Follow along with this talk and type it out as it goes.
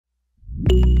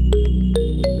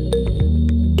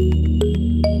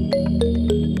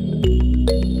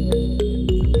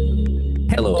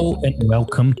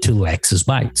Welcome to Lexis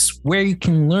Bites, where you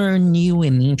can learn new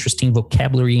and interesting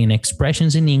vocabulary and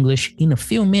expressions in English in a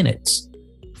few minutes.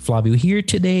 Flavio here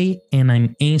today, and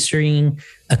I'm answering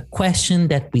a question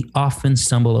that we often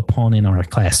stumble upon in our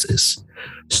classes.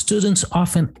 Students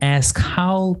often ask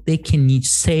how they can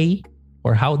say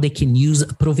or how they can use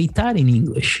aproveitar in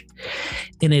English.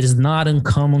 And it is not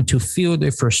uncommon to feel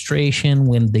their frustration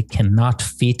when they cannot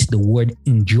fit the word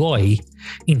enjoy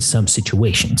in some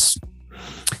situations.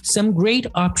 Some great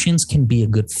options can be a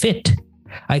good fit.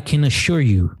 I can assure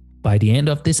you, by the end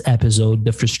of this episode,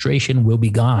 the frustration will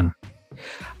be gone.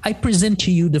 I present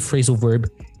to you the phrasal verb,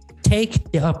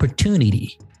 take the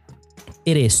opportunity.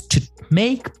 It is to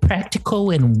make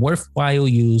practical and worthwhile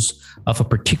use of a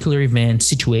particular event,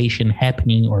 situation,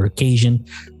 happening, or occasion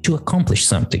to accomplish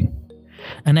something.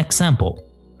 An example,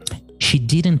 she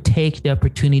didn't take the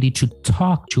opportunity to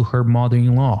talk to her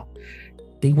mother-in-law.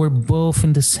 They were both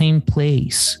in the same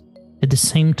place at the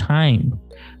same time,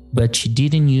 but she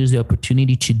didn't use the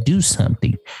opportunity to do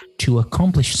something, to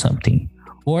accomplish something,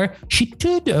 or she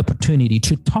took the opportunity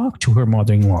to talk to her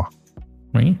mother-in-law,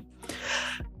 right?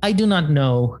 I do not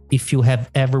know if you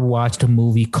have ever watched a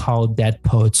movie called Dead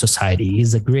Poets Society.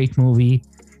 It's a great movie.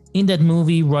 In that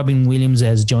movie, Robin Williams,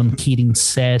 as John Keating,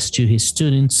 says to his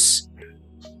students,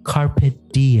 "Carpe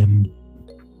diem."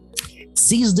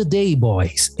 Seize the day,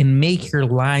 boys, and make your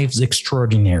lives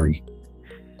extraordinary.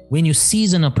 When you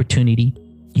seize an opportunity,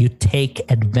 you take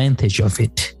advantage of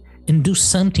it and do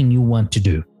something you want to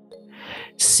do.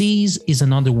 Seize is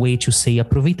another way to say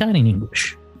aproveitar in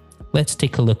English. Let's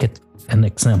take a look at an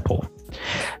example.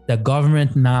 The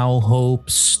government now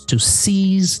hopes to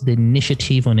seize the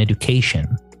initiative on education,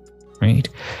 right?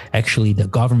 Actually, the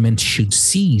government should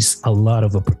seize a lot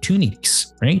of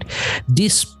opportunities, right?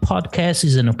 This podcast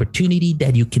is an opportunity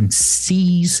that you can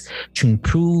seize to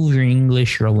improve your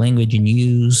English, your language in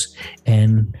use,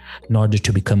 and in order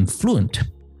to become fluent,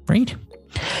 right?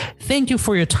 Thank you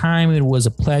for your time. It was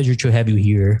a pleasure to have you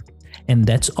here. And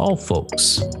that's all,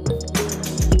 folks.